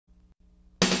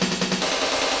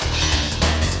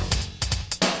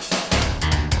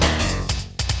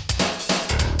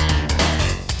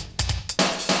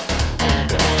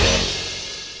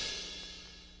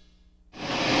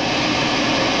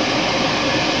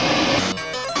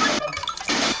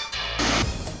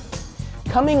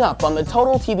Coming up on the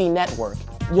Total TV network,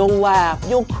 you'll laugh,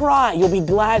 you'll cry, you'll be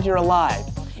glad you're alive.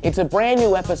 It's a brand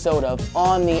new episode of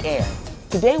On the Air.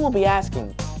 Today we'll be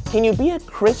asking, can you be a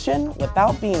Christian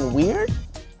without being weird?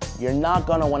 You're not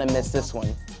gonna wanna miss this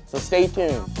one, so stay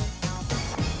tuned.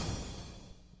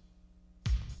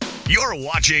 You're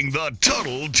watching the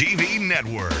Total TV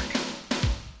network.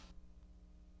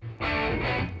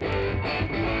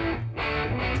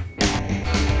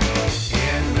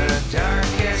 In the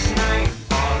darkest night,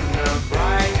 on the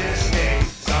brightest day,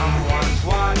 someone's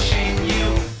watching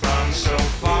you from so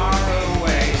far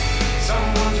away.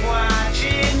 Someone's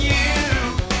watching you.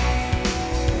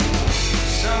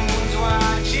 Someone's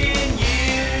watching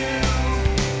you.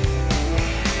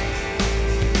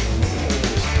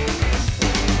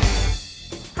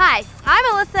 Hi, I'm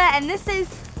Alyssa, and this is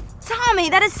Tommy.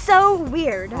 That is so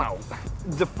weird. Wow.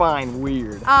 Define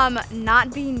weird.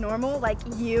 Not being normal like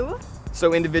you.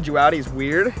 So individuality is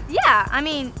weird? Yeah, I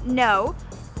mean, no.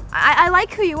 I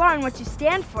like who you are and what you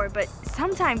stand for, but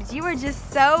sometimes you are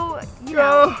just so, you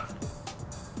know. Oh,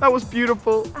 that was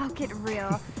beautiful. Oh, get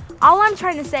real. All I'm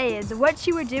trying to say is what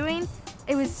you were doing,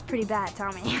 it was pretty bad,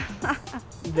 Tommy.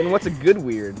 Then what's a good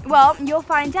weird? Well, you'll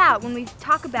find out when we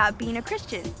talk about being a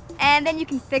Christian. And then you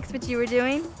can fix what you were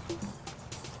doing.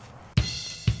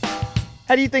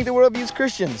 How do you think the world views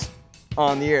Christians?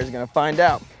 On the Air is gonna find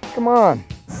out. Come on.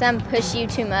 Some push you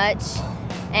too much,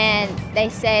 and they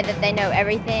say that they know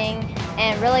everything,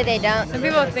 and really they don't. Some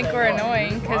people think we're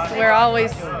annoying because we're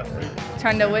always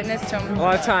trying to witness to them. A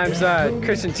lot of times,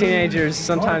 Christian teenagers,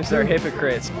 sometimes they're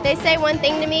hypocrites. They say one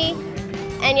thing to me,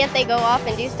 and yet they go off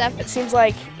and do stuff. It seems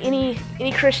like any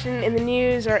Christian in the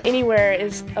news or anywhere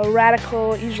is a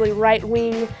radical, usually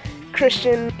right-wing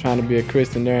Christian. Trying to be a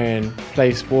Christian there and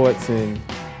play sports and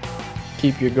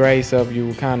keep your grades up, you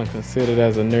were kind of considered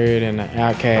as a nerd and an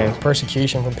outcast.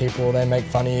 Persecution from people, they make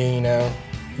fun of you, you know.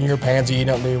 You're pansy, you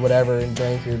don't do whatever and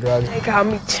drink or drugs. They call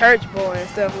me church boy and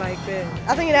stuff like that.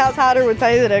 I think an outsider would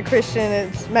say that a Christian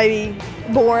is maybe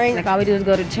boring. Like all we do is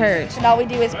go to church. And all we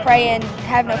do is pray and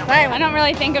have no fun. I don't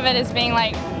really think of it as being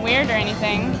like weird or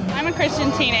anything. I'm a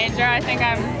Christian teenager. I think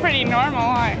I'm pretty normal.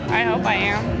 I hope I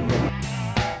am.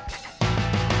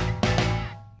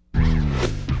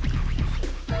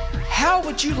 How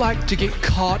would you like to get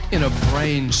caught in a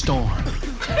brainstorm?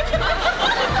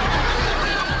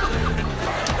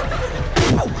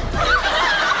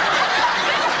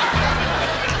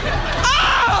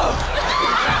 Oh!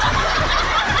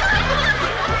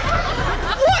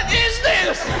 What is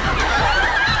this?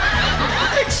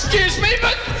 Excuse me,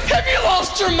 but have you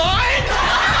lost your mind?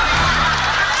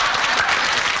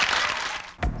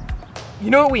 You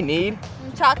know what we need?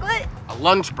 Chocolate? A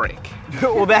lunch break.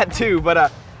 Well, that too,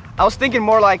 but I was thinking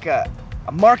more like a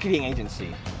marketing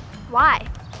agency. Why?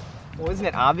 Well, isn't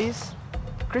it obvious?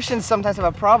 Christians sometimes have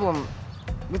a problem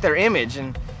with their image,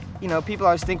 and, you know, people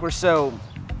always think we're so...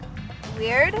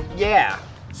 Weird? Yeah.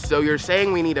 So you're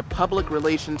saying we need a public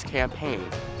relations campaign?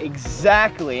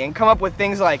 Exactly, and come up with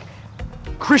things like,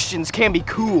 Christians can be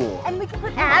cool. And we can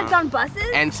put ads on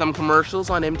buses? And some commercials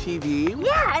on MTV?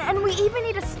 Yeah, and we even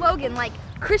need a slogan like,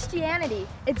 Christianity,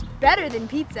 it's better than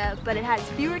pizza, but it has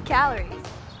fewer calories.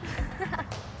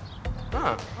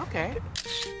 Huh, okay.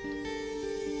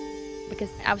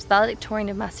 Because I was valedictorian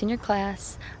of my senior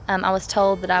class, I was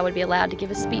told that I would be allowed to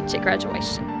give a speech at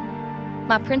graduation.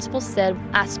 My principal said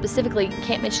I specifically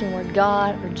can't mention the word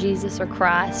God or Jesus or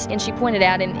Christ, and she pointed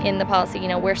out in the policy, you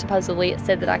know, where supposedly it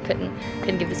said that I couldn't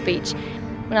give the speech.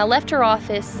 When I left her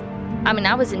office, I mean,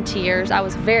 I was in tears. I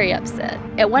was very upset.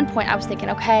 At one point, I was thinking,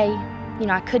 okay, you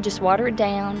know, I could just water it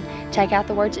down, take out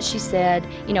the words that she said,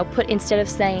 you know, put, instead of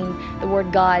saying the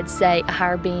word God, say a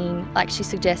higher being, like she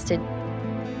suggested.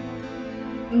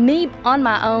 Me, on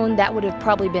my own, that would have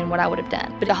probably been what I would have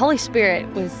done. But the Holy Spirit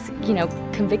was, you know,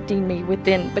 convicting me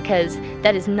within, because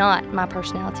that is not my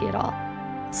personality at all.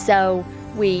 So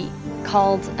we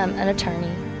called an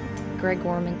attorney, Greg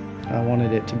Gorman. I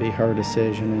wanted it to be her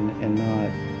decision and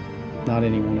not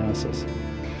anyone else's.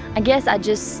 I guess I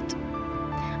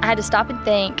had to stop and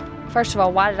think, first of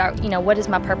all, what is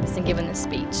my purpose in giving this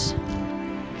speech?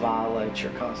 Violate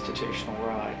your constitutional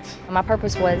rights. My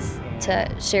purpose was to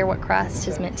share what Christ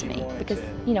has meant to me, because,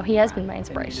 you know, he has been my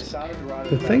inspiration.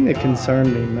 The thing that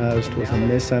concerned me most was a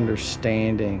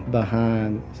misunderstanding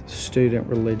behind student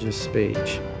religious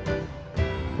speech.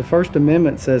 The First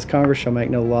Amendment says Congress shall make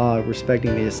no law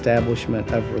respecting the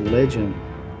establishment of religion,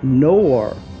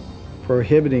 nor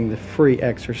prohibiting the free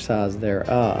exercise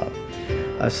thereof.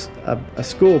 A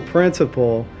school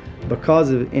principal,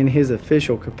 in his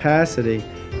official capacity,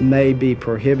 may be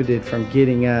prohibited from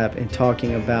getting up and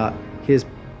talking about his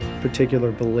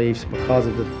particular beliefs because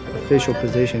of the official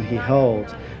position he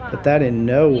holds, but that in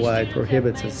no way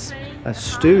prohibits a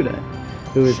student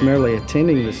who is merely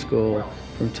attending the school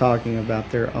from talking about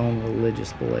their own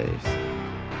religious beliefs.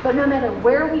 But no matter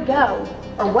where we go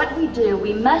or what we do,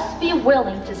 we must be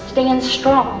willing to stand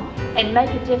strong and make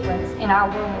a difference in our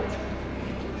world.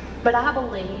 But I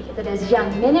believe that as young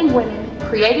men and women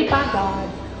created by God,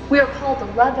 we are called to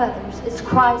love others as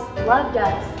Christ loved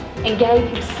us and gave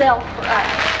himself for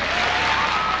us.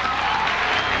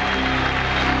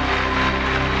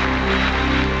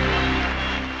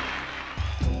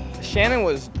 Shannon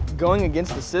was going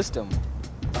against the system.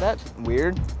 Is that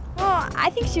weird? Well, I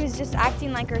think she was just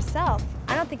acting like herself.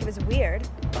 I don't think it was weird.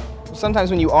 Sometimes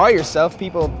when you are yourself,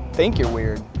 people think you're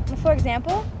weird. For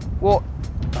example? Well,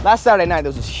 last Saturday night there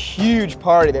was this huge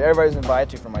party that everybody was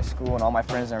invited to from my school and all my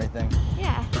friends and everything.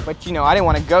 Yeah. But you know, I didn't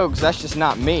want to go because that's just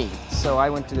not me. So I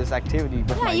went to this activity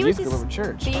with my youth group over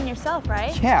church. Being yourself,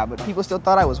 right? Yeah, but people still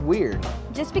thought I was weird.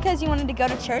 Just because you wanted to go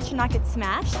to church and not get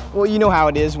smashed? Well, you know how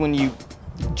it is when you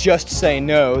just say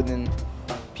no, then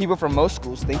people from most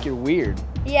schools think you're weird.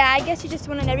 Yeah, I guess you just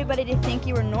wanted everybody to think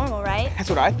you were normal, right? That's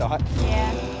what I thought.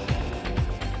 Yeah.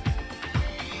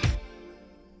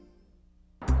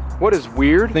 What is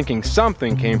weird? Thinking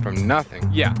something came from nothing.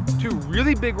 Yeah, two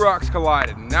really big rocks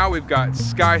collided, and now we've got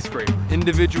skyscraper,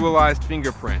 individualized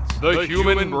fingerprints. The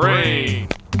human brain.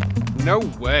 No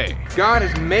way. God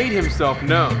has made himself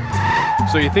known.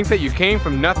 So you think that you came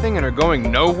from nothing and are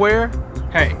going nowhere?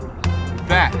 Hey,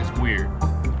 that is weird.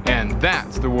 And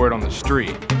that's the word on the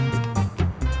street.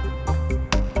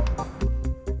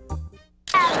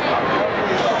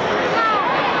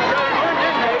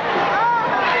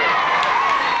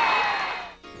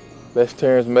 That's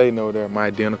Terrence Maiden over there, my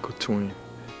identical twin.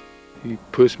 He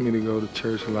pushed me to go to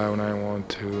church a lot when I didn't want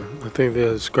to. I think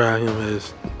they'll describe him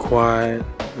as quiet,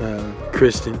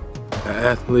 Christian, an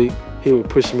athlete. He would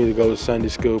push me to go to Sunday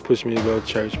school, push me to go to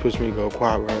church, push me to go to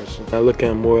choir rehearsal. I look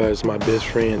at him more as my best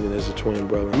friend than as a twin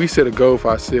brother. We set a goal for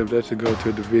ourselves, that's to go to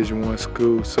a Division I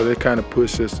school, so they kind of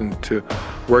pushed us into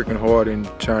working hard and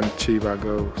trying to achieve our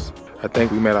goals. I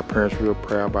think we made our parents real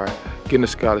proud by getting a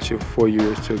scholarship for 4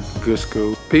 years to a good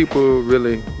school. People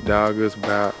really dog us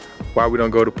about why we don't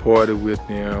go to party with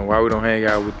them, why we don't hang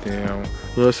out with them.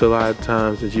 You know, it's a lot of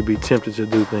times that you be tempted to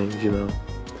do things, you know,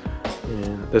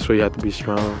 and that's where you have to be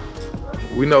strong.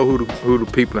 We know who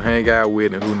the people to hang out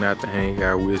with and who not to hang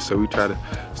out with, so we try to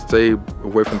stay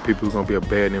away from people who are going to be a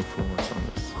bad influence on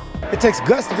us. It takes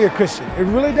guts to be a Christian. It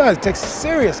really does. It takes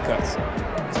serious guts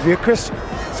to be a Christian.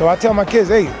 So I tell my kids,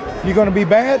 hey, you're going to be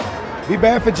bad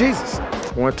for Jesus.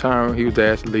 One time he was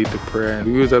asked to lead the prayer,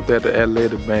 and we was up there at the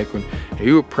athletic banquet, and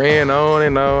he was praying on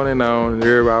and on and on, and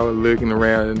everybody was looking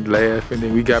around and laughing.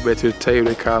 And we got back to the table,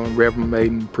 they called him Reverend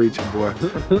Maiden Preacher Boy.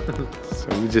 So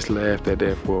we just laughed at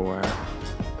that for a while.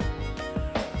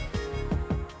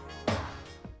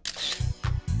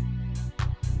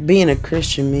 Being a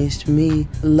Christian means to me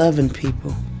loving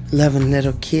people, loving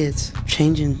little kids,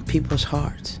 changing people's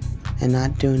hearts, and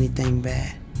not doing anything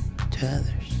bad to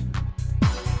others.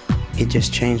 It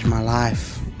just changed my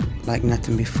life like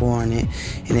nothing before, and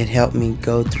it helped me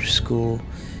go through school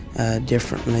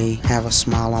differently, have a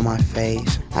smile on my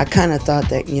face. I kind of thought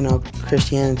that, you know,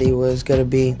 Christianity was going to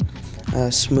be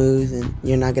smooth and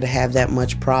you're not going to have that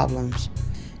much problems.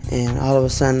 And all of a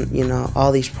sudden, you know,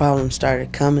 all these problems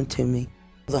started coming to me.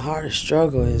 The hardest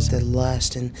struggle is the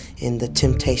lust and the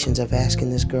temptations of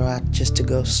asking this girl out just to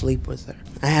go sleep with her.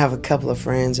 I have a couple of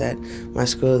friends at my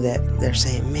school that they're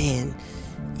saying, man,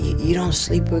 you don't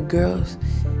sleep with girls?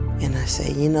 And I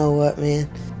say, you know what, man,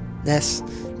 that's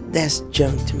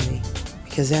junk to me,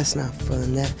 because that's not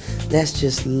fun. That's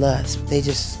just lust. They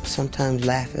just sometimes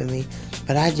laugh at me,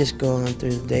 but I just go on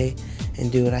through the day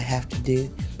and do what I have to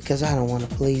do because I don't want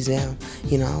to please them.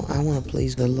 You know, I want to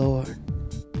please the Lord.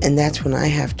 And that's when I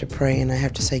have to pray and I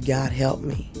have to say, God, help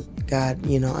me. God,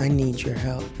 you know, I need your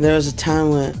help. There was a time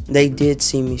when they did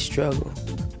see me struggle.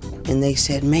 And they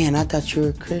said, man, I thought you were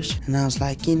a Christian. And I was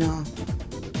like, you know,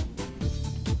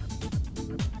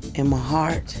 in my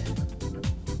heart,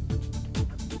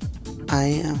 I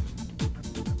am.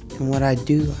 And what I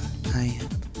do, I am.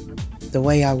 The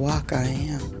way I walk, I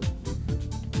am.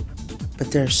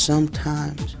 But there's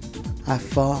sometimes I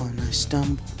fall and I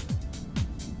stumble.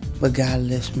 But God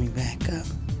lifts me back up.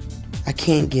 I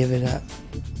can't give it up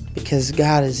because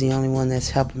God is the only one that's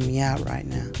helping me out right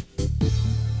now.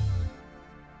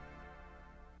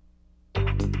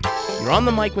 You're on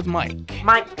the mic with Mike.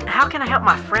 Mike, how can I help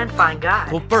my friend find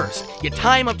God? Well, first, you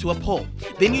tie him up to a pole.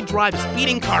 Then you drive a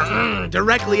speeding car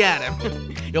directly at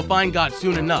him. You'll find God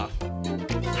soon enough.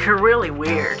 You're really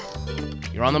weird.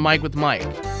 You're on the mic with Mike.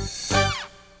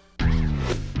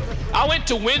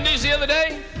 to Wendy's the other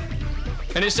day,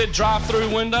 and it said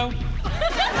drive-through window.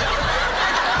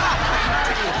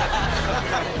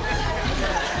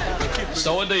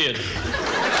 So it did.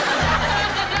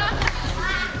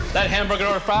 That hamburger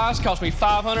or fries cost me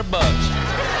 500 bucks.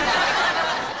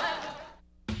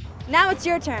 Now it's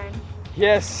your turn.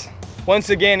 Yes, once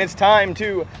again, it's time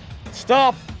to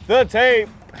stop the tape.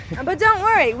 But don't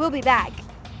worry, we'll be back.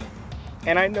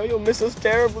 And I know you'll miss us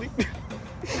terribly.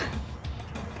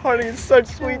 Parting is such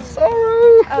sweet sorrow.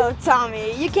 Oh,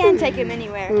 Tommy, you can't take him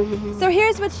anywhere. So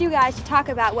here's what you guys should talk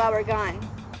about while we're gone.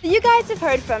 You guys have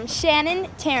heard from Shannon,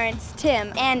 Terrence,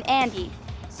 Tim, and Andy.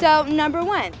 So, number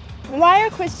 1, why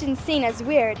are Christians seen as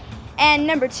weird? And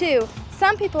number 2,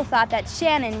 some people thought that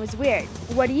Shannon was weird.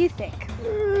 What do you think?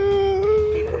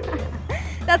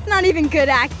 That's not even good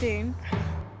acting.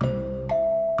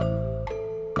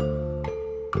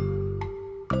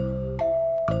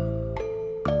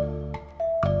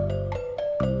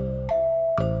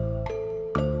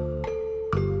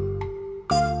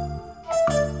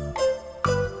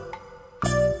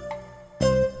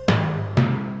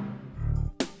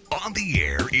 On the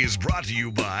Air is brought to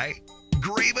you by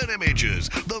Graven Images,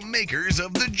 the makers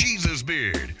of the Jesus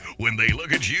Beard. When they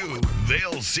look at you,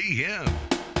 they'll see him.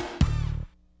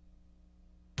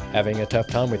 Having a tough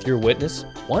time with your witness?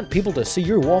 Want people to see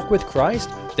your walk with Christ?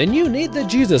 Then you need the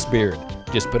Jesus Beard.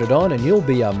 Just put it on and you'll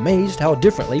be amazed how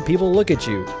differently people look at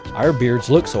you. Our beards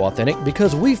look so authentic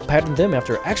because we've patterned them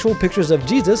after actual pictures of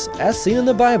Jesus as seen in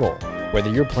the Bible.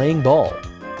 Whether you're playing ball,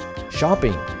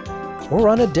 shopping, or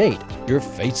on a date, your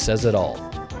face says it all.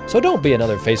 So don't be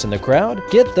another face in the crowd,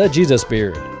 get the Jesus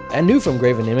Beard. And new from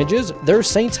Graven Images, there's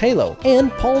Saint's Halo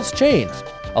and Paul's Chains.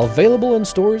 Available in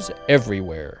stores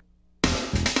everywhere.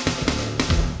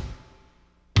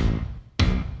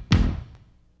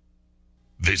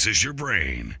 This is your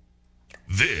brain.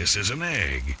 This is an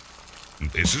egg.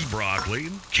 This is broccoli,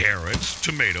 carrots,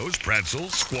 tomatoes,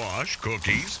 pretzels, squash,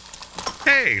 cookies.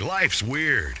 Hey, life's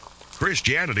weird.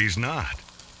 Christianity's not.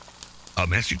 A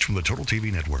message from the Total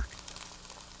TV Network.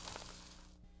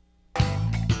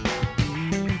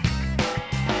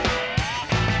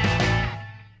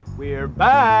 We're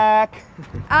back.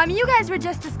 You guys were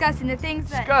just discussing the things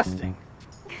that... Disgusting.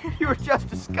 You were just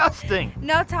disgusting.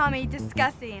 No, Tommy,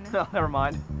 discussing. No, never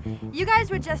mind. You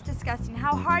guys were just discussing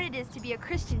how hard it is to be a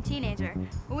Christian teenager.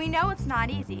 We know it's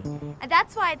not easy. And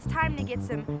that's why it's time to get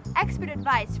some expert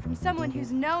advice from someone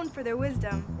who's known for their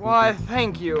wisdom. Why,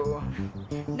 thank you.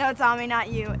 No, Tommy,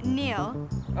 not you. Neil.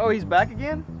 Oh, he's back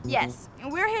again? Yes.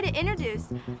 We're here to introduce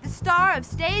the star of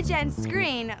stage and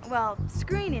screen, well,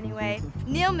 screen anyway,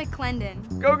 Neil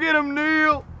McClendon. Go get him,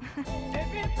 Neil.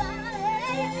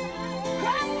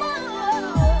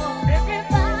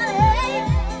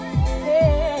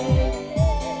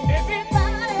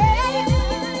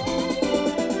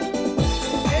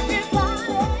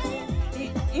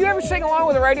 You ever sing along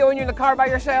with the radio when you're in the car by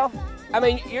yourself? I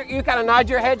mean, you kind of nod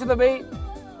your head to the beat.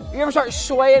 You ever start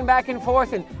swaying back and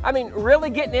forth and, I mean, really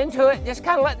getting into it, just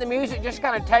kind of letting the music just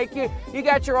kind of take you. You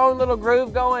got your own little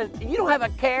groove going. You don't have a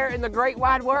care in the great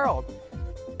wide world.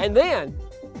 And then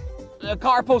the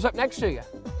car pulls up next to you.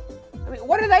 I mean,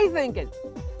 what are they thinking?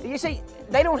 You see,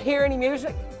 they don't hear any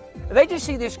music. They just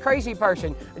see this crazy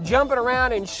person jumping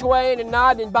around and swaying and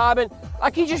nodding and bobbing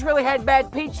like he just really had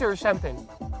bad pizza or something.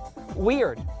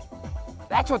 Weird.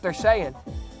 That's what they're saying.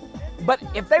 But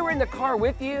if they were in the car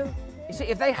with you, you see,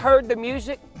 if they heard the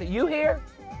music that you hear,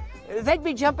 they'd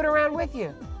be jumping around with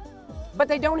you. But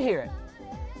they don't hear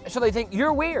it. So they think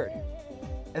you're weird.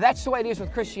 And that's the way it is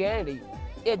with Christianity,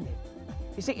 isn't it?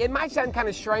 You see, it might sound kind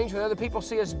of strange when other people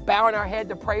see us bowing our head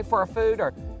to pray for our food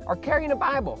or carrying a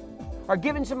Bible or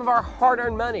giving some of our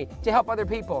hard-earned money to help other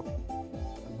people.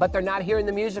 But they're not hearing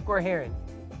the music we're hearing.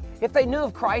 If they knew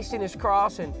of Christ and His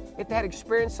cross and if they had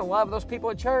experienced the love of those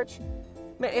people at church,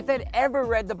 man, if they'd ever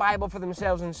read the Bible for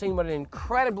themselves and seen what an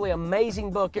incredibly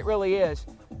amazing book it really is,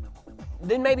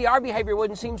 then maybe our behavior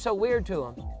wouldn't seem so weird to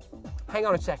them. Hang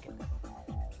on a second.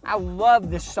 I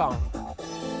love this song.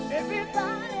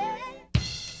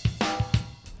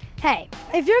 Hey,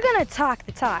 if you're gonna talk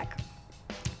the talk,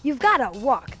 you've gotta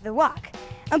walk the walk.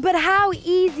 But how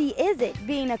easy is it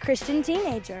being a Christian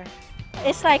teenager?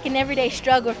 It's like an everyday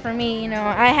struggle for me, you know.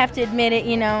 I have to admit it,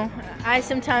 you know. I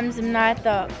sometimes am not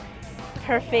the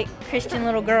perfect Christian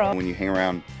little girl. When you hang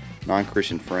around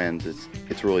non-Christian friends,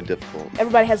 it's really difficult.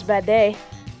 Everybody has a bad day.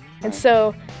 And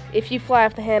so if you fly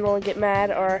off the handle and get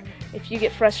mad, or if you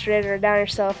get frustrated or down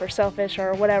yourself or selfish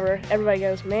or whatever, everybody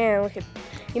goes, man, look at,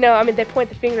 you know, I mean, they point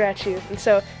the finger at you. And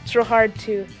so it's real hard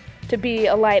to be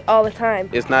a light all the time.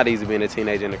 It's not easy being a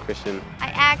teenager and a Christian. I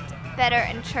act better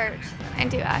in church than I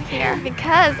do out here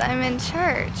because I'm in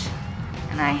church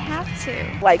and I have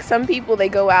to. Like some people, they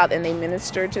go out and they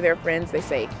minister to their friends. They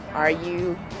say, "Are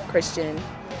you Christian?"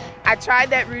 I tried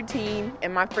that routine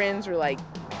and my friends were like,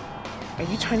 "Are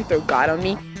you trying to throw God on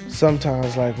me?"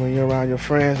 Sometimes, like when you're around your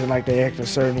friends and like they act a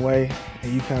certain way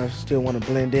and you kind of still want to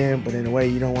blend in, but in a way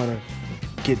you don't want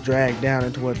to get dragged down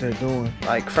into what they're doing.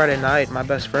 Like Friday night, my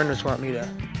best friend just wanted me to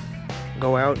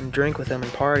go out and drink with him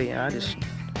and party, and I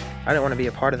didn't want to be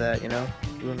a part of that, you know?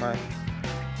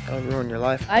 Ruin your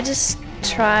life. I just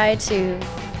try to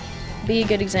be a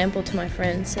good example to my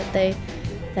friends, that they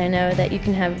know that you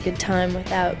can have a good time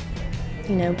without,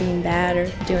 you know, being bad or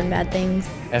doing bad things.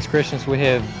 As Christians, we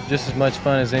have just as much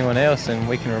fun as anyone else, and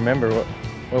we can remember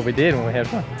what we did when we had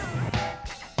fun.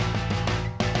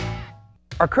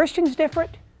 Are Christians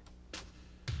different?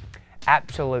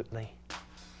 Absolutely.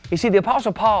 You see, the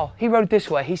Apostle Paul, he wrote it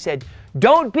this way. He said,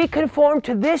 "Don't be conformed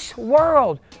to this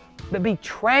world, but be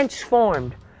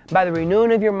transformed by the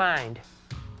renewing of your mind."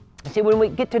 You see, when we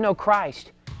get to know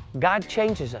Christ, God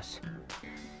changes us.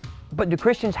 But do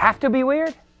Christians have to be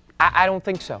weird? I don't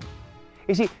think so.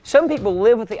 You see, some people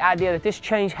live with the idea that this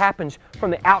change happens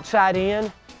from the outside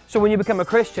in. So when you become a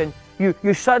Christian,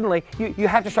 you suddenly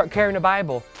have to start carrying a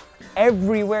Bible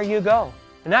everywhere you go.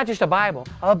 And not just a Bible,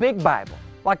 a big Bible,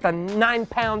 like the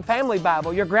 9-pound family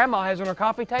Bible your grandma has on her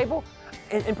coffee table,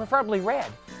 and preferably red.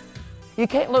 You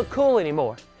can't look cool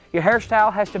anymore. Your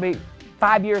hairstyle has to be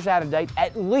 5 years out of date,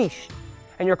 at least.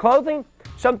 And your clothing,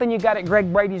 something you got at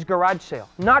Greg Brady's garage sale.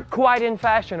 Not quite in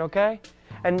fashion, okay?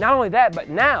 And not only that, but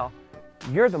now,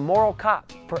 you're the moral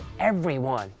cop for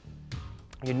everyone.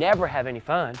 You never have any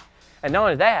fun. And not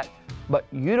only that, but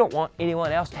you don't want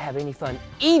anyone else to have any fun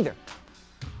either.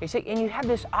 You see, and you have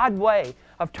this odd way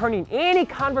of turning any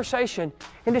conversation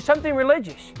into something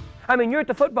religious. I mean, you're at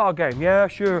the football game. Yeah,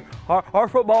 sure, our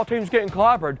football team's getting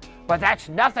clobbered, but that's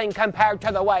nothing compared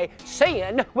to the way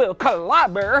sin will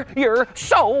clobber your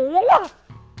soul.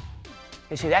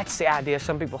 You see, that's the idea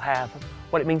some people have of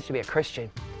what it means to be a Christian.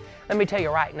 Let me tell you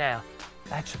right now,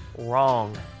 that's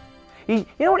wrong. You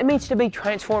know what it means to be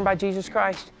transformed by Jesus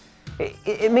Christ?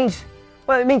 It means,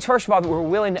 first of all, that we're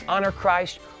willing to honor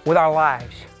Christ with our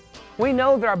lives. We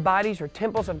know that our bodies are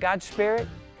temples of God's Spirit,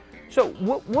 so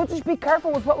we'll just be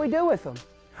careful with what we do with them.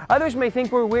 Others may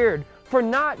think we're weird for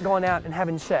not going out and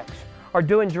having sex, or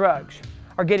doing drugs,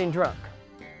 or getting drunk.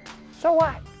 So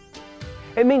what?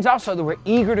 It means also that we're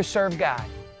eager to serve God.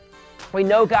 We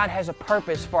know God has a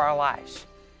purpose for our lives.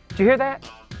 Did you hear that?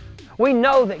 We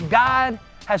know that God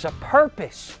has a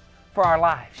purpose for our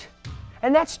lives.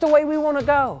 And that's the way we want to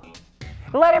go.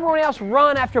 Let everyone else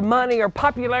run after money or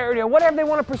popularity or whatever they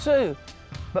want to pursue.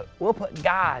 But we'll put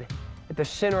God at the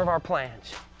center of our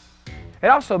plans. It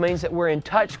also means that we're in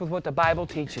touch with what the Bible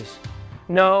teaches.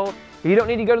 No, you don't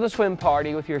need to go to the swim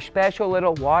party with your special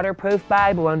little waterproof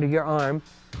Bible under your arm.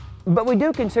 But we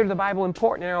do consider the Bible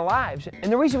important in our lives.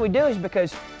 And the reason we do is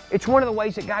because it's one of the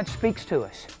ways that God speaks to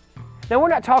us. Now, we're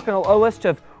not talking a list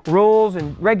of rules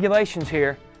and regulations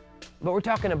here, but we're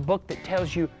talking a book that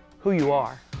tells you who you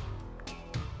are.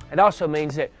 It also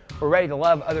means that we're ready to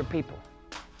love other people.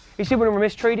 You see, when we're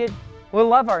mistreated, we'll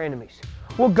love our enemies.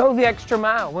 We'll go the extra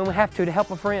mile when we have to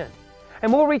help a friend.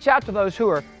 And we'll reach out to those who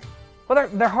are, well,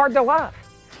 they're hard to love.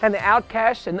 And the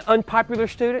outcasts and the unpopular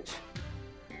students,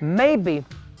 maybe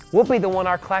we'll be the one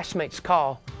our classmates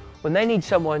call when they need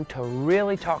someone to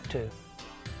really talk to.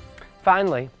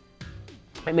 Finally,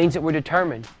 it means that we're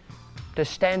determined to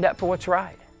stand up for what's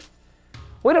right.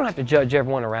 We don't have to judge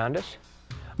everyone around us,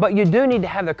 but you do need to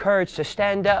have the courage to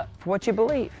stand up for what you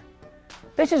believe.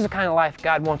 This is the kind of life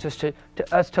God wants us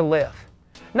to live.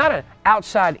 Not an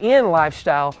outside-in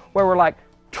lifestyle where we're like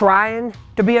trying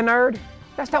to be a nerd.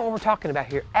 That's not what we're talking about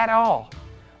here at all.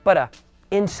 But an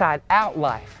inside-out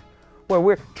life where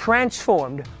we're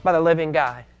transformed by the living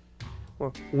God.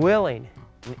 We're willing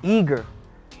and eager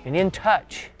and in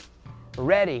touch,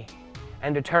 ready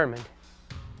and determined.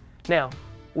 Now,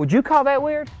 would you call that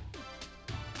weird?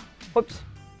 Whoops,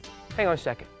 hang on a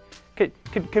second.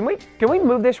 Can we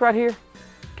move this right here?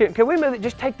 Can we move it?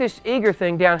 Just take this eager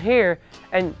thing down here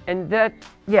and that,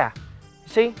 yeah,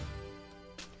 see?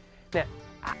 Now,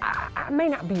 I may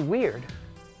not be weird,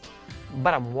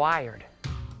 but I'm wired.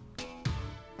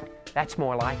 That's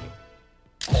more like it.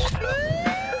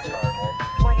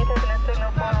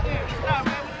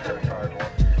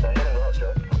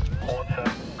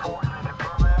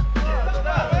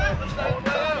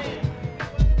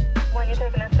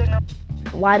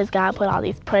 Why does God put all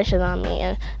these pressures on me?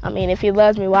 And I mean, if He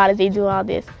loves me, why does He do all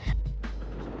this?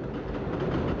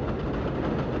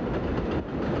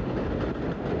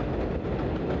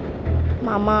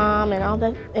 my mom and all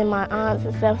that, and my aunts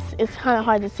and stuff, it's kind of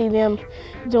hard to see them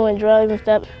doing drugs and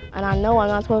stuff. And I know I'm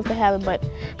not supposed to have it, but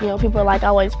you know, people are like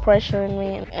always pressuring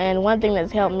me. And one thing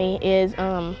that's helped me is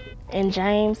in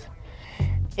James,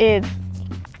 is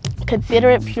consider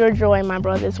it pure joy, my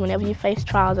brothers, whenever you face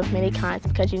trials of many kinds,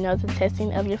 because you know the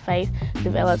testing of your faith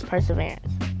develops perseverance.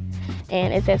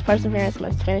 And it says perseverance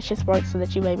must finish its work so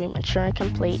that you may be mature and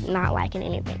complete, not lacking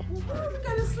anything.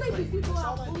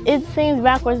 It seems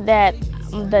backwards that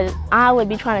I would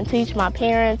be trying to teach my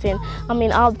parents and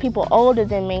all the people older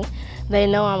than me. They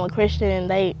know I'm a Christian and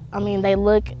they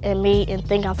look at me and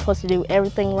think I'm supposed to do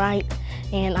everything right.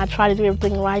 And I try to do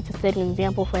everything right to set an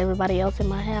example for everybody else in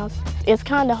my house. It's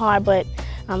kind of hard, but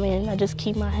I just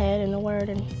keep my head in the Word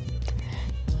and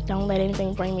don't let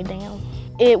anything bring me down.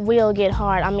 It will get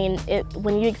hard.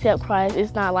 When you accept Christ,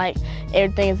 it's not like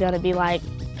everything's gonna be like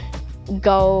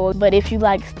gold. But if you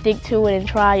stick to it and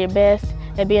try your best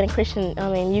at being a Christian,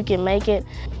 you can make it.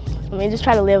 Just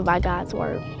try to live by God's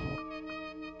Word.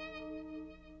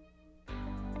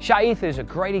 Shaitha is a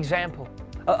great example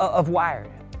of wired.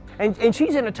 And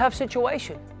she's in a tough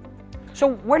situation.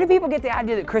 So where do people get the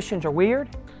idea that Christians are weird?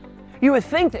 You would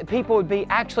think that people would be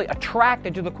actually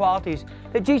attracted to the qualities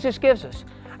that Jesus gives us.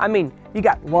 You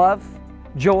got love,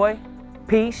 joy,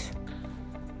 peace,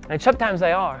 and sometimes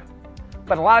they are.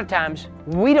 But a lot of times,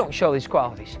 we don't show these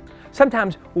qualities.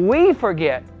 Sometimes we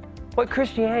forget what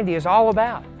Christianity is all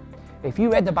about. If you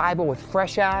read the Bible with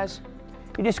fresh eyes,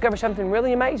 you discover something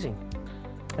really amazing.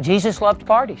 Jesus loved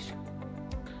parties.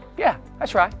 Yeah,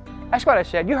 that's right. That's what I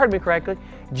said. You heard me correctly.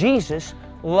 Jesus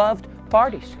loved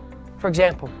parties. For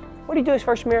example, what did he do his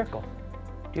first miracle?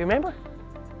 Do you remember?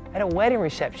 At a wedding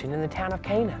reception in the town of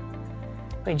Cana.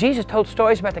 Jesus told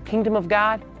stories about the kingdom of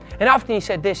God, and often he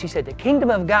said this, he said, the kingdom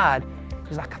of God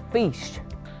is like a feast.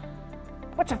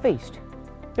 What's a feast? You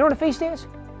know what a feast is?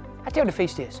 I tell you what a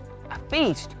feast is. A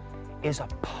feast is a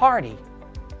party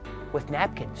with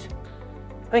napkins.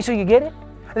 So you get it?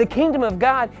 The kingdom of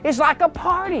God is like a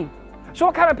party. So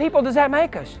what kind of people does that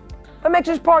make us? It makes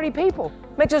us party people.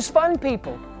 It makes us fun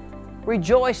people.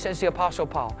 Rejoice, says the Apostle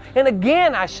Paul. And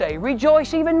again I say,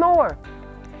 rejoice even more.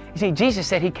 You see, Jesus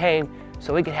said he came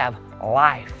so we could have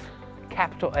life,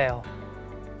 capital L.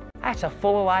 That's as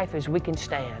full of life as we can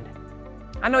stand.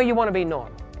 I know you want to be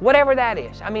normal, whatever that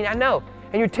is. I know.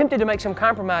 And you're tempted to make some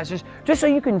compromises just so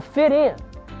you can fit in.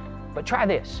 But try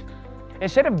this.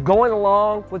 Instead of going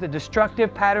along with the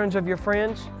destructive patterns of your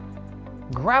friends,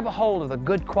 grab a hold of the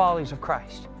good qualities of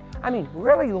Christ.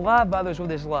 Really love others with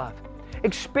his love.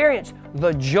 Experience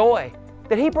the joy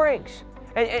that he brings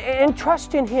and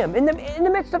trust in him in the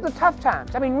midst of the tough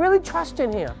times. Really trust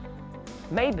in him.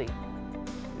 Maybe.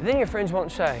 Then your friends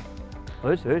won't say,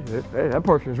 well, that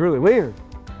person's really weird.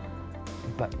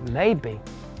 But maybe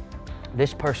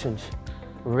this person's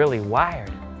really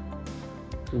wired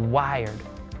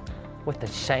with the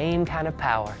same kind of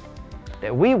power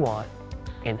that we want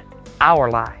in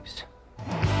our lives.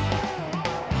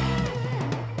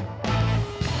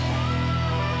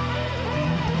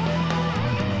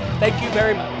 Thank you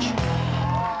very much.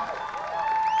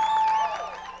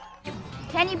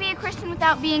 Can you be a Christian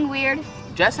without being weird?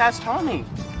 Just ask Tommy.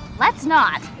 Let's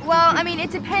not. Well,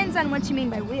 it depends on what you mean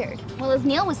by weird. Well, as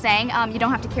Neil was saying, you don't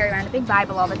have to carry around a big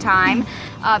Bible all the time.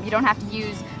 You don't have to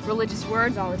use religious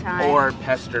words all the time. Or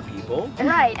pester people.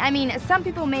 Right. Some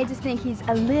people may just think he's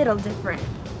a little different.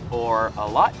 Or a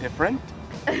lot different.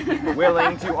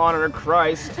 Willing to honor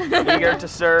Christ, eager to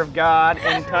serve God,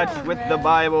 in touch with the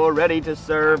Bible, ready to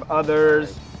serve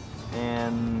others,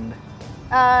 and...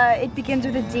 It begins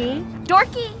with a D.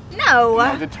 Dorky?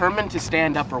 No. Determined to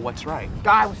stand up for what's right.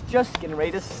 I was just getting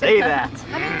ready to say that.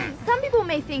 Some people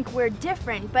may think we're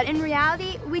different, but in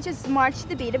reality, we just march to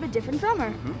the beat of a different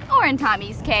drummer. Or in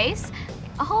Tommy's case,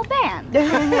 a whole band.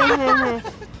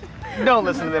 Don't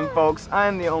listen to them, folks.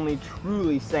 I'm the only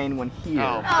truly sane one here.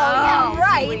 Yeah,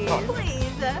 right.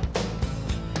 Please.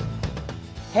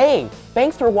 Hey,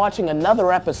 thanks for watching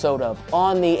another episode of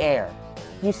On the Air.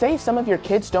 You say some of your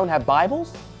kids don't have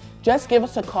Bibles? Just give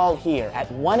us a call here at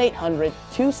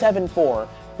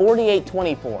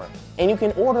 1-800-274-4824, and you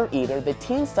can order either the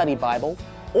Teen Study Bible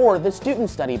or the Student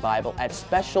Study Bible at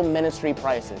special ministry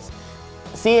prices.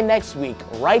 See you next week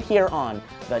right here on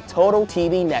the Total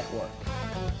TV Network.